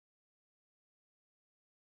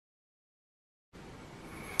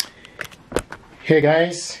Hey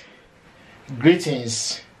guys,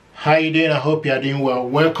 greetings. How you doing? I hope you are doing well.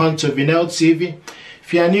 Welcome to Vinel TV.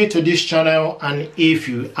 If you are new to this channel and if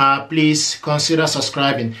you are, please consider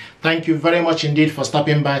subscribing. Thank you very much indeed for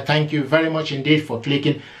stopping by. Thank you very much indeed for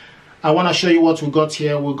clicking. I want to show you what we got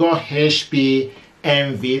here. We got HP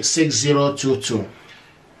MV6022.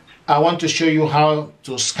 I want to show you how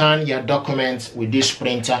to scan your document with this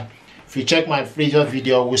printer. If you check my previous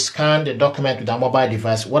video, we scan the document with a mobile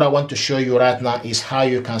device. What I want to show you right now is how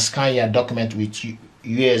you can scan your document with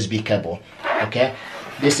USB cable. Okay,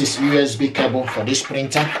 this is USB cable for this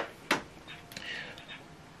printer.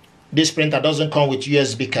 This printer doesn't come with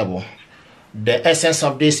USB cable. The essence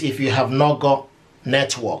of this, if you have not got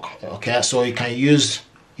network, okay, so you can use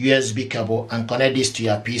USB cable and connect this to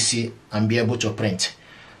your PC and be able to print.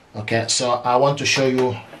 Okay, so I want to show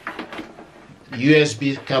you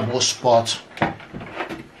USB cable spot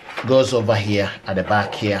goes over here at the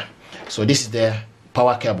back here. So this is the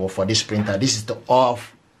power cable for this printer. This is the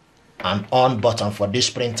off and on button for this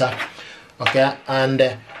printer. Okay,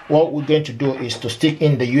 and what we're going to do is to stick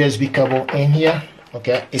in the USB cable in here.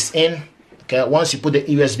 Okay, it's in. Okay, once you put the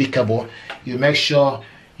USB cable, you make sure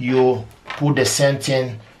you put the same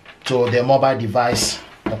thing to the mobile device.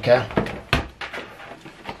 Okay,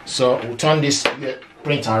 so we'll turn this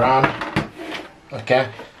printer around. Okay,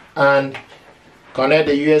 and connect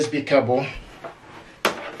the USB cable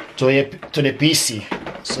to the PC.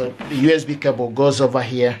 So the USB cable goes over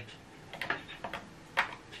here,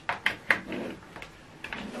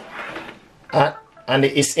 and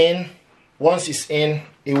it's in. Once it's in,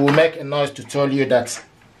 it will make a noise to tell you that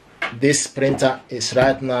this printer is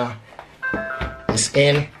right now is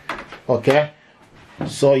in. Okay,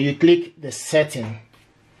 so you click the setting.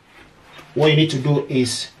 What you need to do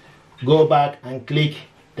is go back and click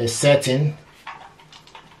the setting.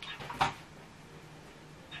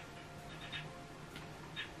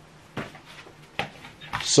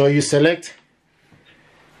 So you select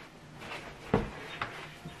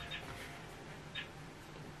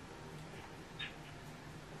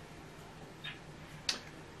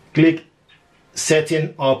click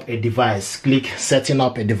setting up a device. Click setting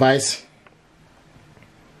up a device.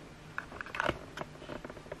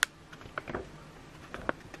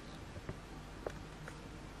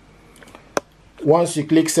 Once you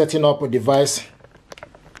click setting up a device,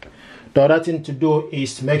 the other thing to do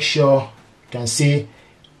is to make sure you can see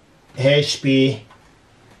HP,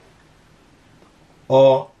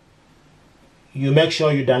 or you make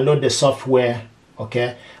sure you download the software.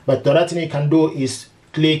 Okay, but the other thing you can do is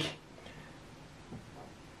click,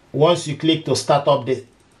 once you click to start up the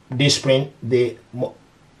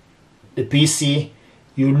PC,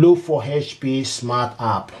 you look for HP Smart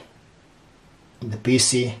App in the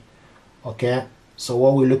PC. Okay, so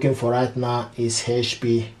what we're looking for right now is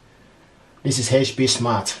HP. This is HP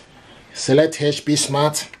Smart. Select HP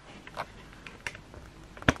Smart.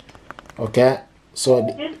 Okay, so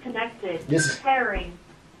disconnected. This is pairing.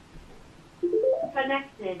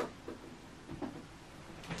 Connected.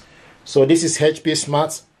 So this is HP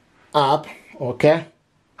Smart app. Okay,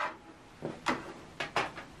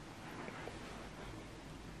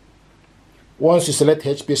 once you select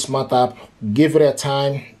HP Smart app, give it a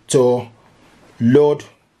time to load.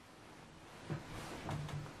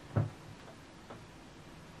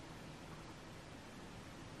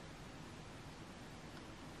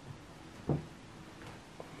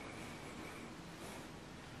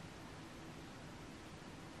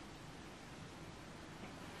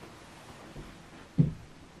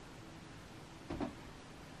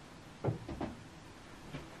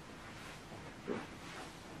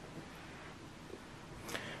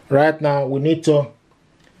 Right now we need to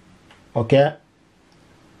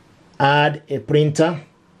add a printer.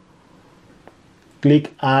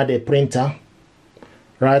 Click add a printer.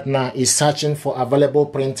 Right now it's searching for available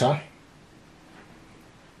printer.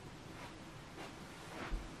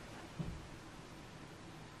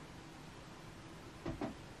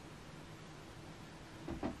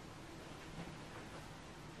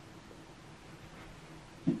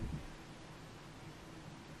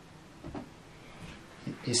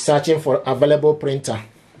 It's searching for available printer.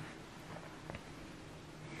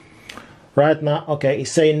 Right now, okay,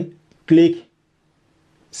 it's saying click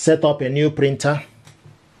set up a new printer.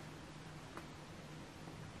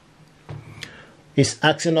 It's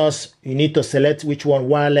asking us, you need to select which one,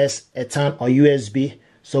 wireless, Ethernet or USB.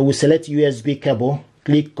 So we select USB cable,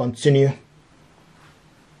 click continue.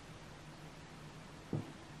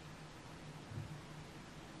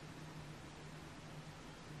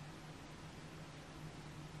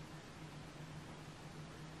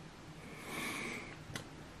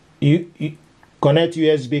 connect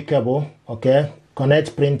USB cable, okay,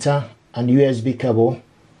 connect printer and USB cable.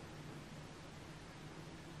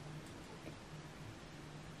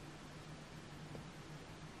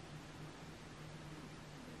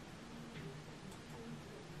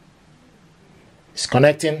 It's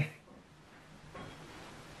connecting.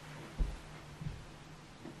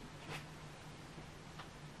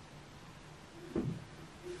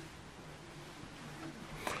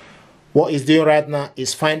 What it's doing right now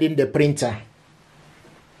is finding the printer.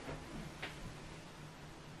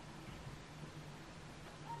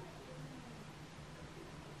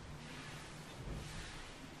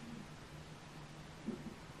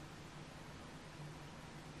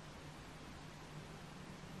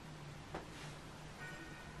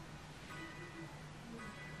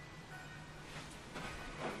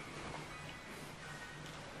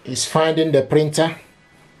 It's finding the printer.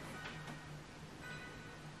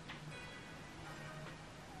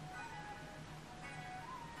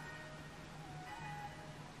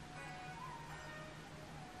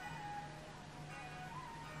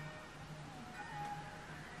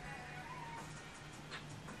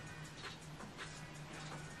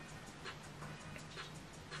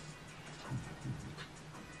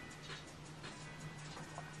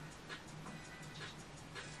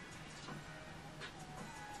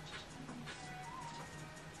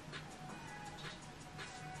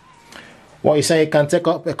 What you say, it can take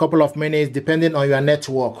up a couple of minutes depending on your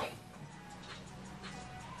network.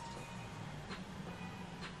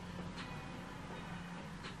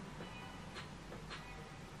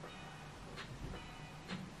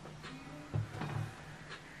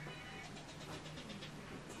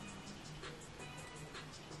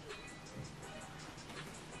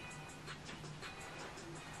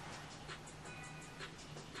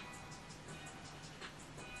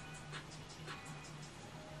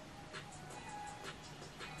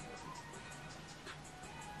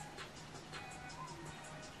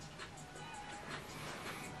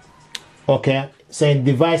 Okay, saying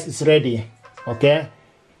device is ready. Okay,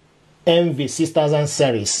 MV6000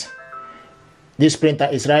 series. This printer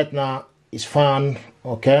is right now is found.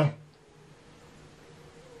 Okay,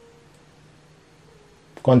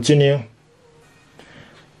 continue.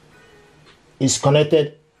 Is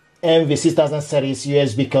connected. MV6000 series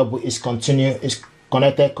USB cable is continue. Is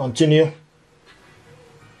connected. Continue.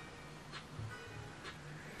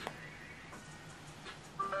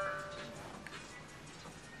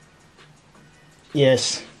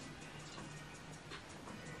 Yes.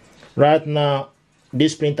 Right now,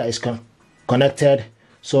 this printer is connected,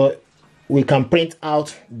 so we can print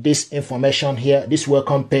out this information here. This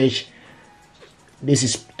welcome page. This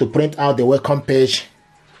is to print out the welcome page.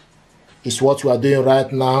 Is what we are doing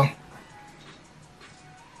right now.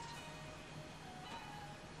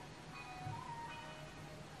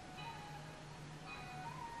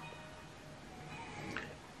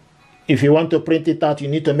 If you want to print it out, you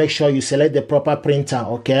need to make sure you select the proper printer,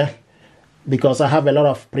 okay? Because I have a lot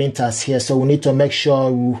of printers here, so we need to make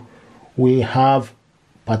sure we have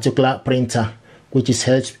particular printer, which is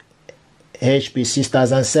HP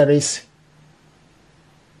 6000 series.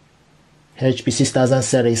 HP 6000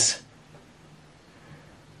 series.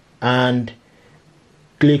 And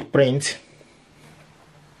click print.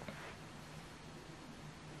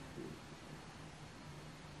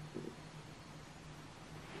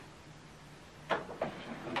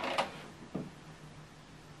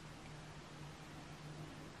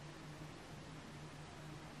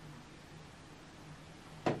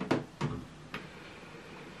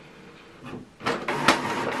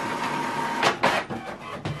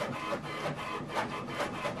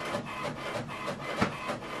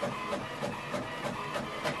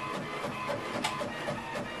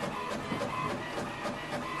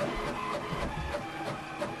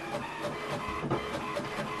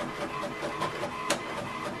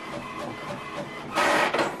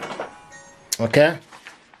 Okay,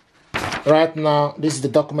 right now this is the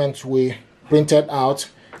document we printed out.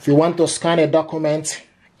 If you want to scan a document,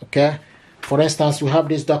 okay, for instance, we have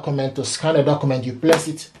this document. To scan a document, you place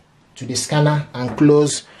it to the scanner and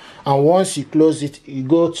close, and once you close it, you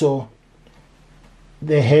go to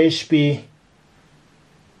the HP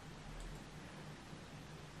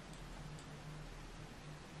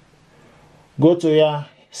go to your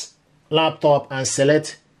laptop and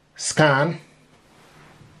select scan.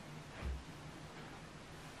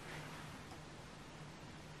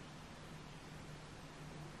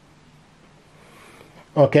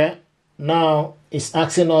 Okay, now it's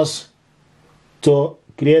asking us to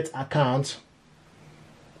create account,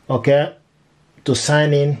 okay, to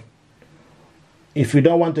sign in. If you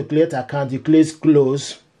don't want to create account, you click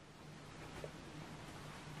close.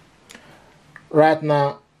 right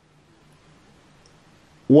now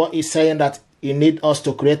what is saying that you need us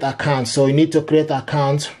to create account. So you need to create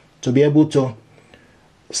account to be able to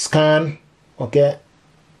scan, okay,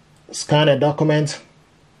 scan a document.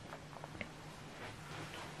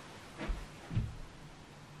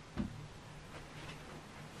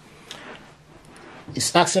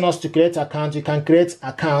 It's asking us to create account. You can create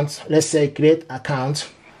account. Let's say create account,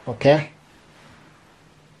 okay.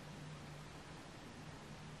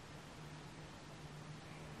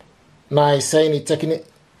 Now it's saying it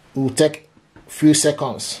will take a few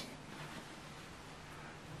seconds.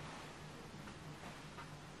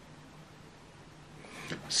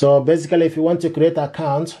 So basically, if you want to create an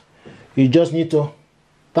account, you just need to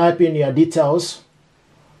type in your details.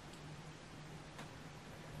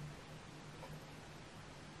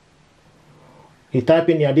 You type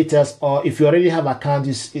in your details, or if you already have account,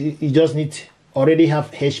 you just need already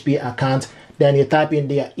have HP account. Then you type in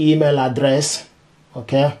their email address,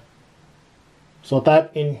 okay. So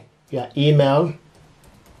type in your email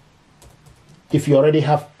if you already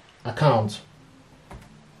have account.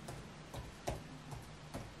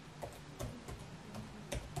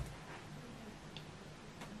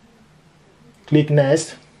 Click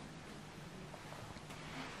next.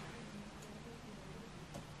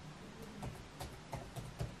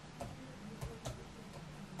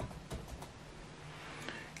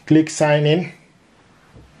 Click sign in.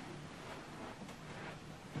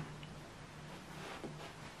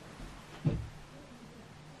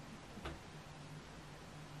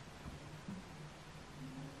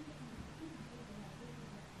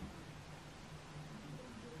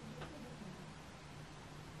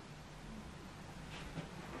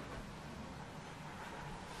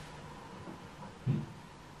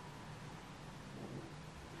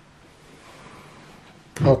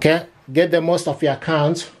 Okay, get the most of your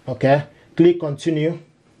account, okay, click continue.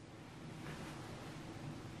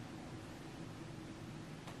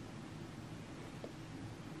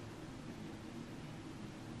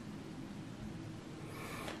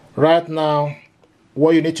 Right now,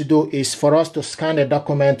 what you need to do is for us to scan the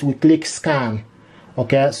document, we click scan,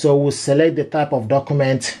 okay, so we'll select the type of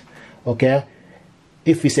document, okay.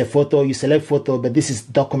 If it's a photo, you select photo, but this is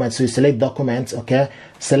document, so you select document, okay.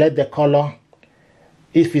 Select the color.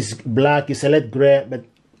 If it's black, you select gray, but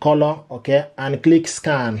color, okay, and click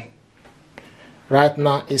scan. Right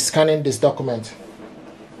now, it's scanning this document.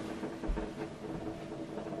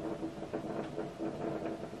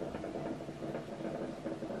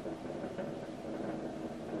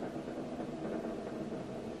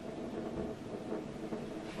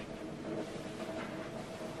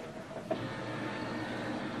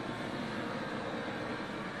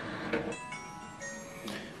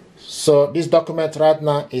 So this document right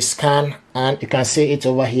now is scanned, and you can see it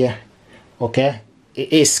over here, okay,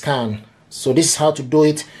 it is scanned. So this is how to do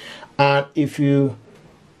it. And if you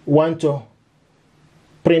want to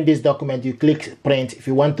print this document, you click print. If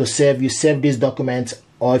you want to save, you save this document,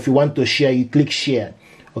 or if you want to share, you click share,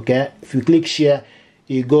 okay. If you click share,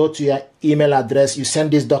 you go to your email address, you send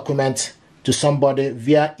this document to somebody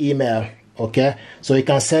via email, okay. So you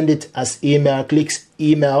can send it as email. Click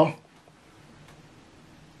email.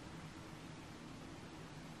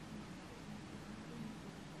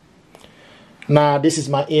 Now this is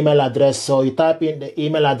my email address, so you type in the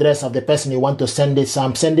email address of the person you want to send it. So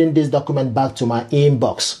I'm sending this document back to my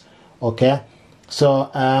inbox, okay. So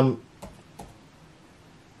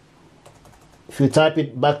if you type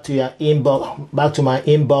it back to your inbox, back to my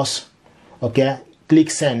inbox, okay,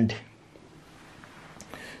 click send.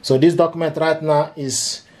 So this document right now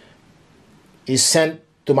is sent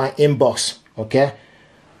to my inbox, okay.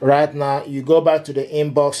 Right now you go back to the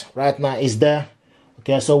inbox. Right now it's there.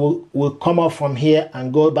 Okay, so we'll come up from here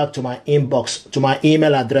and go back to my inbox, to my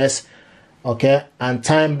email address, okay, and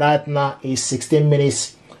time right now is 16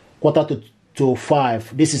 minutes, quarter to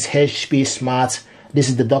 5. This is HP Smart. This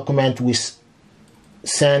is the document we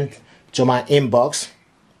sent to my inbox,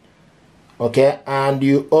 okay, and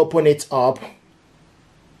you open it up.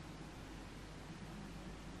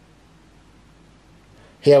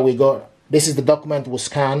 Here we go. This is the document we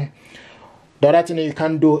scan. The other thing you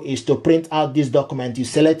can do is to print out this document. You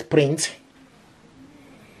select print,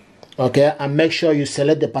 okay, and make sure you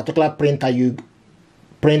select the particular printer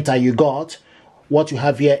you got. What you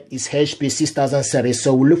have here is HP 6000 series,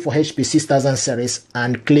 so we'll look for HP 6000 series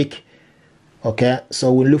and click, okay.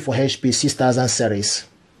 So we'll look for HP 6000 series.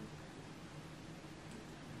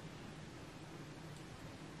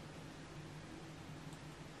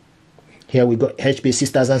 Here we go, HP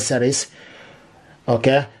 6000 series,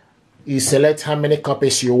 okay. You select how many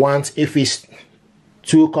copies you want. If it's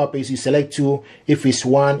 2 copies, you select 2. If it's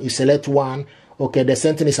 1, you select 1. Okay, the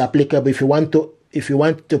same thing is applicable. If you want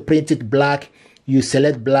to print it black, you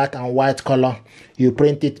select black and white color, you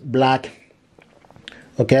print it black.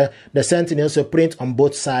 Okay, the same thing also print on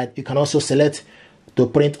both sides. You can also select to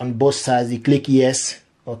print on both sides. You click yes,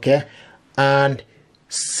 okay, and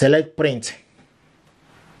select print.